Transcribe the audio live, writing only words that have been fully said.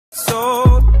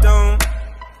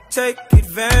take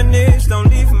advantage, don't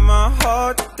leave my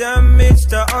heart damaged.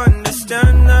 To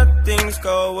understand that things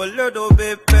go a little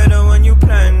bit better when you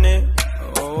plan it.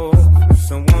 Oh,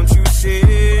 so won't you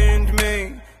send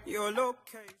me your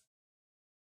location?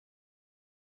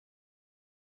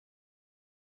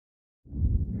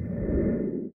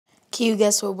 Can you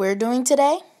guess what we're doing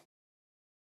today?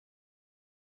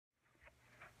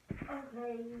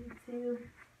 Okay, YouTube,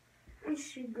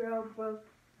 it's your girl Brooke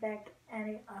back at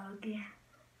it again.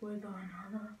 We're going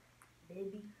on a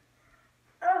baby.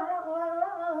 Oh,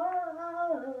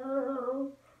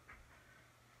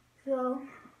 so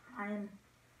I'm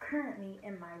currently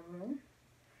in my room,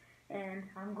 and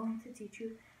I'm going to teach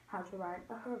you how to ride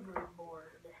a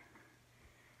hoverboard.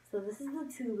 So this is the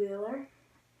two-wheeler,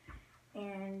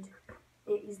 and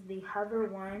it is the Hover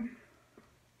One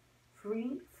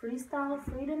Freestyle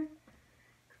Freedom.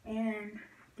 And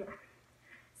yeah,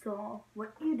 so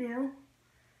what you do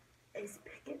is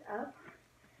pick it up.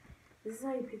 This is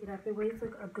how you pick it up. It weighs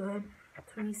like a good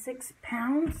 26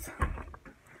 pounds.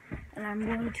 And I'm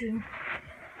going to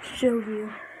show you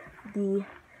the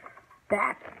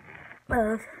back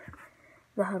of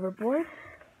the hoverboard.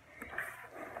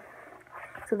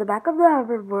 So the back of the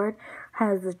hoverboard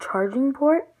has the charging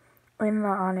port and the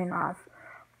on and off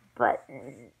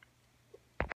button.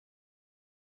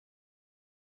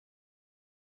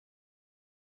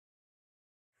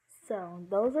 So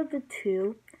those are the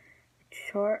two,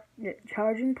 the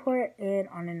charging port and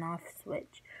on and off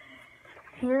switch.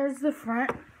 Here's the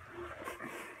front.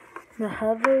 The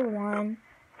Hover One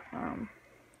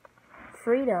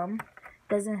Freedom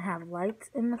doesn't have lights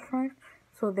in the front,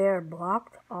 so they're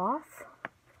blocked off.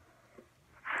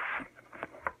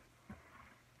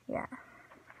 Yeah.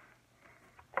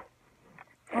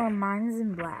 Mine's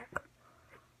in black.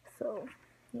 So,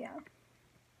 yeah.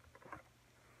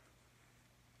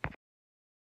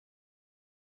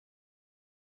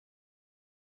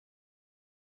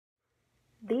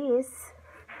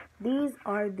 These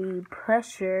are the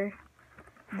pressure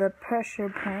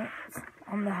points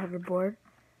on the hoverboard.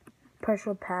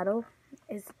 Pressure paddle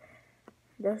is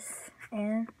this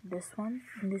and this one.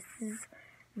 And this is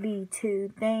the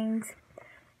two things.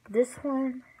 This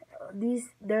one, these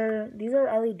are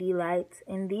LED lights,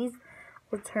 and these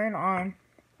will turn on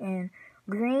in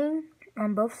green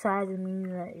on both sides,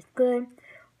 meaning that it's good.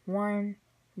 One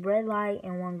red light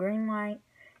and one green light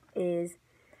is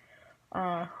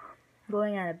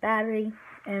going out of battery,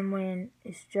 and when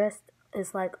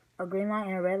it's like a green light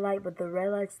and a red light, but the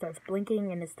red light starts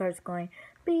blinking and it starts going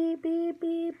beep beep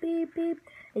beep beep beep.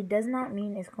 It does not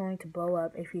mean it's going to blow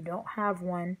up. If you don't have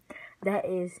one that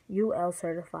is UL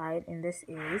certified, and this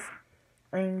is,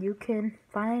 and you can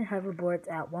find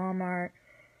hoverboards at Walmart,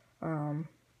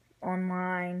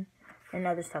 online, and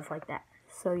other stuff like that.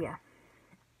 So yeah.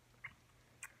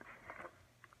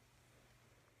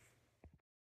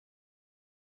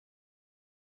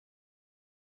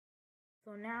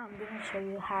 So now I'm going to show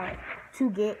you how to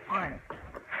get on it.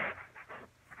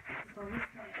 So let's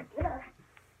get up.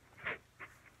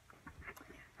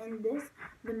 And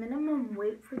the minimum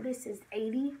weight for this is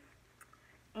 80.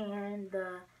 And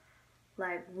the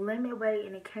limit weight,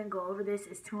 and it can't go over this,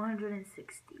 is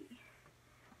 260.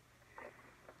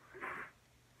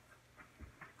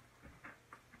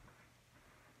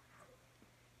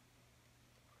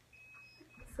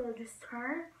 So just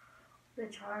turn the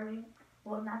charging,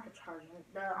 well, not the charging,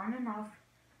 the on and off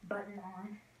button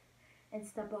on, and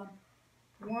step on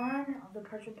one of the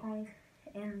pressure points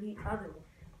and the other one.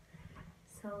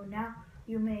 So now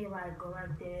you may go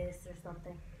like this or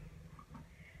something,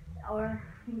 or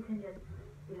you can just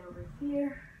get over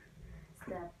here,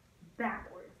 step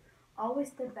backwards. Always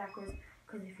step backwards,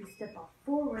 because if you step off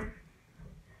forward,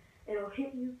 it'll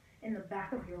hit you in the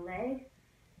back of your leg,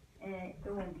 and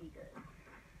it won't be good.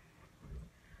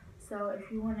 So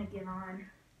if you want to get on,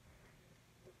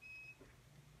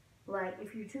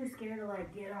 if you're too scared to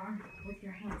get on with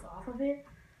your hands off of it,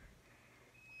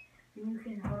 then you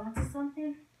can hold on to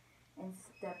something and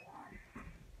step on.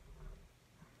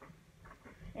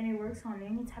 And it works on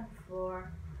any type of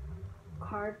floor,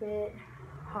 carpet,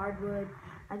 hardwood.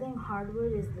 I think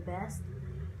hardwood is the best.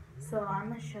 So I'm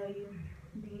going to show you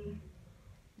the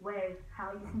way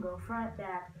how you can go front,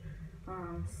 back,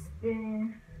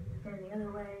 spin, then the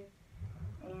other way,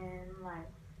 and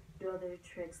do other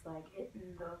tricks like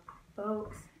hitting the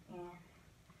boats and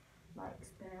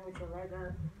spinning with your leg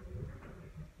up.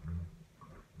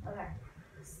 Okay,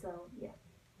 so yeah,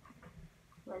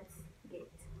 let's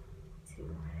get to it.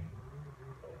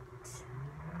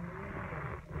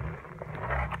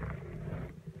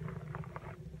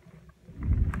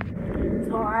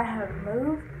 So I have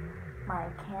moved my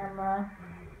camera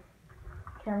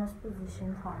camera's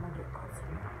position, so I'm gonna get closer.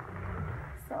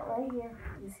 So right here,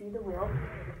 you see the wheel.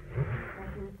 Right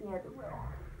here's the other wheel.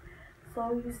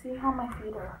 So you see how my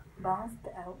feet are balanced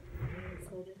out.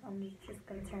 So I'm just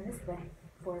gonna turn this way,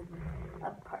 forward,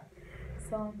 apart.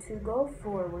 So to go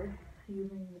forward, you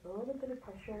bring a little bit of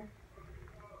pressure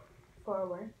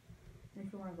forward. And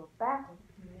if you want to go backwards,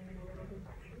 you bring a little bit of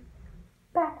pressure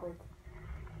backwards.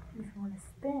 If you want to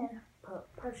spin,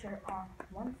 put pressure on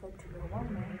one foot to go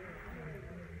one way,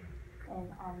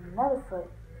 and on another foot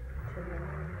to go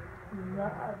the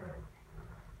other.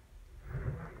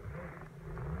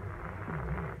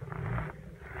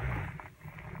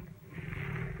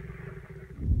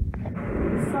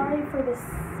 Sorry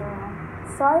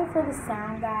for the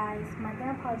sound, guys. My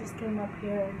grandpa just came up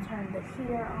here and turned the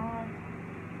heater on.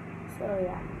 So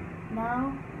yeah,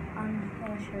 now I'm just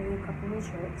gonna show you a couple of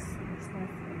tricks. I'm just gonna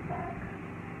sit back,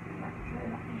 try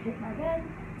not to hit my bed,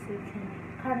 so you can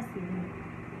kind of see me.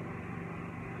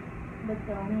 But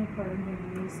the only important thing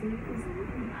you see is the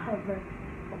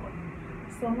hoverboard.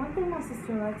 So one thing my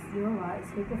sister likes to do a lot is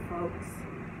hit the folks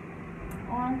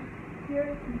on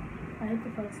here. I hit the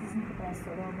folks isn't the best,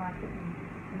 so don't like it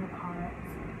in the comments.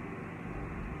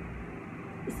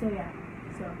 So yeah,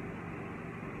 so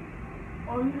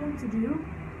all you have to do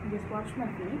is just watch my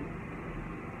feet.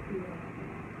 You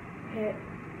hit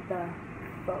the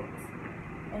folks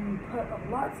and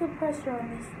put lots of pressure on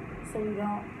this so you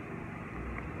don't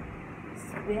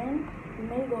spin. You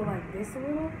may go like this a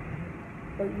little,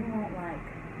 but you won't like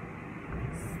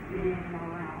spin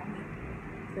around.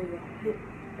 So you hit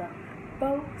the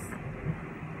folks.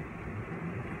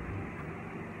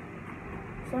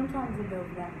 Sometimes it goes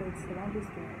backwards, so don't be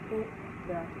scared. Hit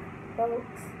the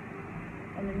folks.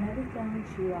 And another thing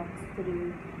she likes to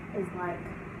do is like,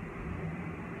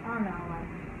 I don't know, like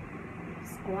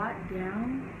squat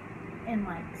down and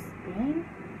like spin.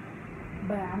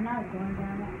 But I'm not going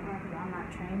down that far because I'm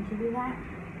not trained to do that.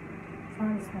 So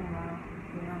I'm just gonna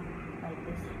go, like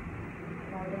this.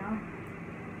 Go down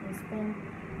and spin.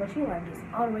 But she like gets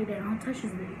all the way down,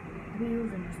 touches the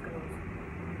wheels and just goes.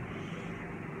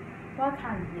 Well, I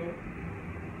kind of did.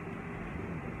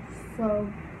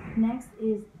 So next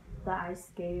is the ice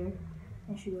skater,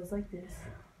 and she goes like this.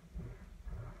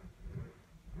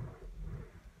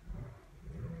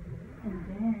 And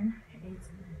then it's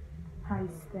how you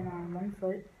spin on one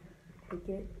foot, take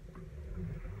it.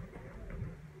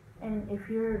 And if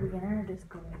you're a beginner, just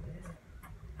go like this.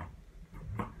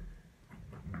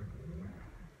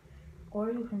 Or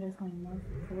you can just lean one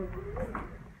foot forward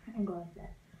and go like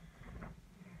that.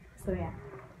 So yeah.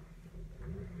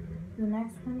 The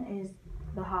next one is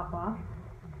the hop off.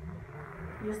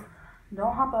 Just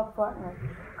don't hop up front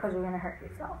because you're gonna hurt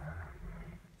yourself.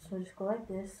 So just go like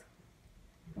this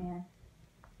and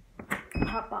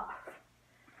hop off.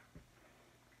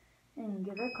 And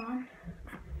get back on.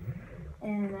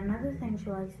 And another thing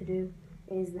she likes to do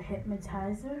is the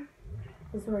hypnotizer.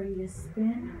 This is where you just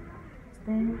spin,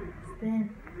 spin,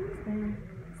 spin, spin,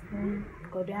 spin.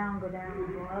 Go down, go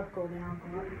up, go down,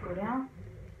 go up, go down.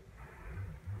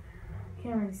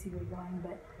 Can't really see where you're going,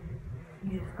 but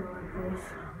you just go like this.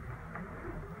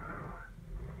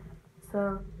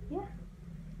 So, yeah.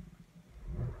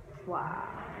 Wow.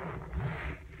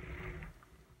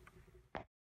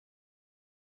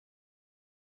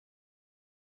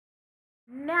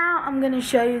 Now I'm going to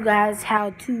show you guys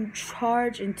how to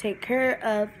charge and take care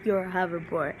of your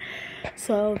hoverboard.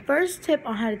 So first tip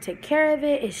on how to take care of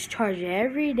it is charge it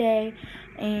every day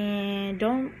and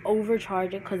don't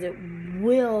overcharge it because it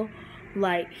will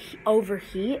like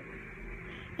overheat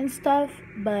and stuff.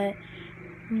 But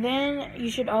then you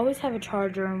should always have a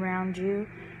charger around you.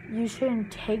 You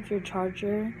shouldn't take your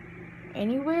charger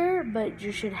anywhere, but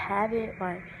you should have it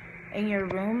like in your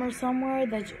room or somewhere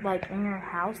that's like in your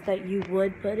house that you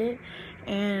would put it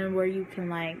and where you can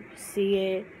like see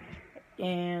it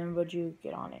and would you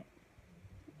get on it.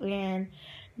 And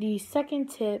the second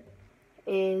tip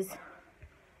is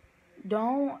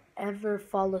don't ever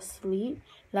fall asleep.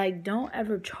 Like don't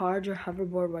ever charge your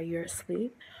hoverboard while you're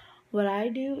asleep. What I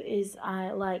do is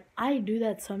I do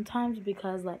that sometimes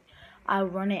because like I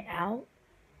run it out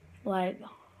like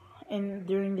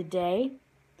during the day.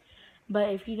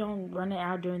 But if you don't run it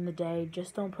out during the day,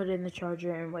 just don't put it in the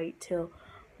charger and wait till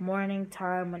morning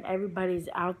time when everybody's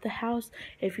out the house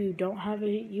if you don't have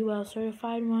a UL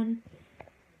certified one.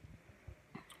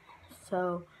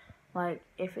 So, like,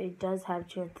 if it does have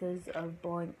chances of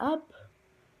blowing up,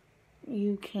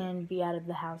 you can be out of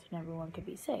the house and everyone can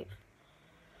be safe.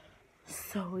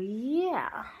 So,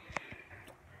 yeah.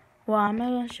 Well, I'm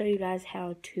going to show you guys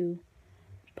how to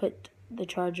put the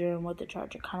charger and what the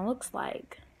charger kind of looks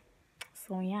like.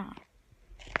 So yeah.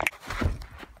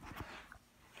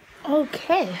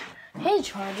 Okay, hey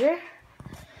charger.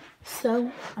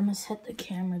 So I'm gonna set the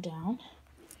camera down.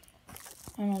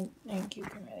 I don't think you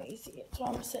can really see it, so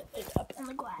I'm gonna set it up on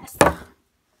the glass.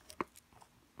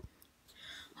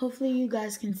 Hopefully you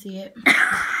guys can see it.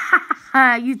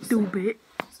 You stupid.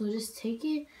 So just take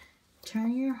it,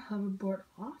 turn your hoverboard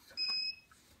off.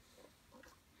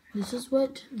 This is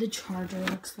what the charger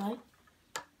looks like.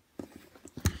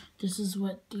 This is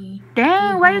what the...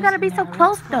 Dang, why you gotta be so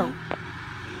close though?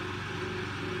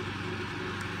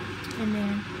 And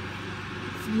then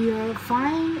if you're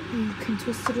fine, you can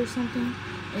twist it or something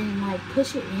and like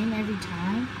push it in every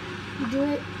time you do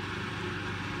it.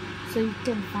 So you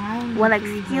can find. Well,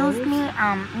 excuse me,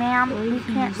 ma'am, we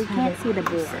can't see the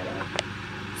board.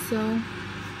 So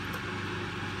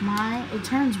it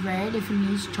turns red if it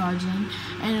needs charging,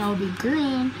 and it'll be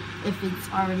green if it's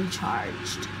already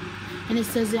charged. And it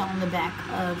says it on the back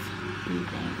of the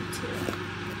thing too.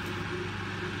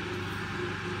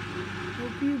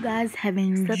 Hope you guys have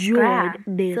enjoyed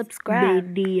this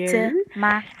video to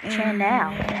my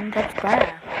channel. Subscribe.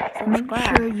 Make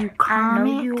sure you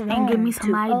comment and give me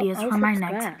some ideas for my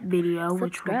next video,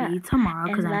 which will be tomorrow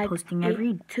because I'm posting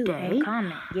every day.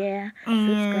 Comment, yeah.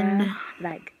 And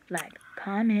like,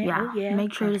 comment. Yeah,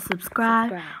 make sure to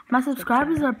subscribe. My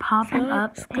subscribers are popping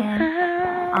up, and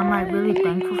I'm like really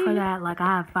thankful for that. Like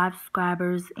I have 5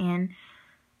 subscribers, and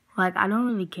like I don't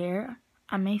really care.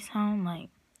 I may sound like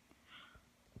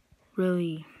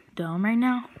really dumb right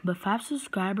now, but 5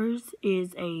 subscribers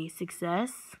is a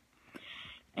success.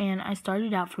 And I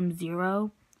started out from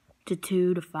 0 to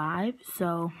 2 to 5.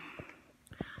 So,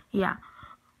 yeah.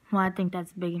 Well, I think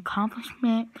that's a big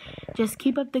accomplishment. Just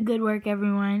keep up the good work,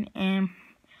 everyone. And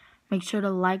make sure to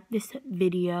like this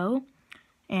video.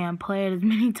 And play it as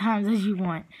many times as you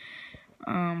want.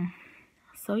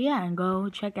 So, yeah. And go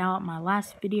check out my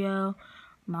last video.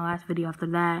 My last video after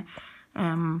that.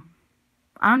 I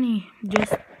only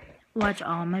just watch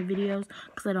all my videos.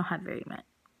 Because I don't have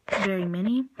very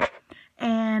many.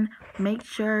 And make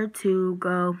sure to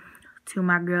go to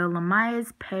my girl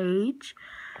Lamaya's page.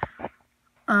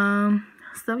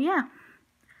 So yeah,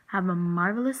 have a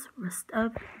marvelous rest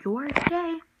of your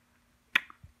day.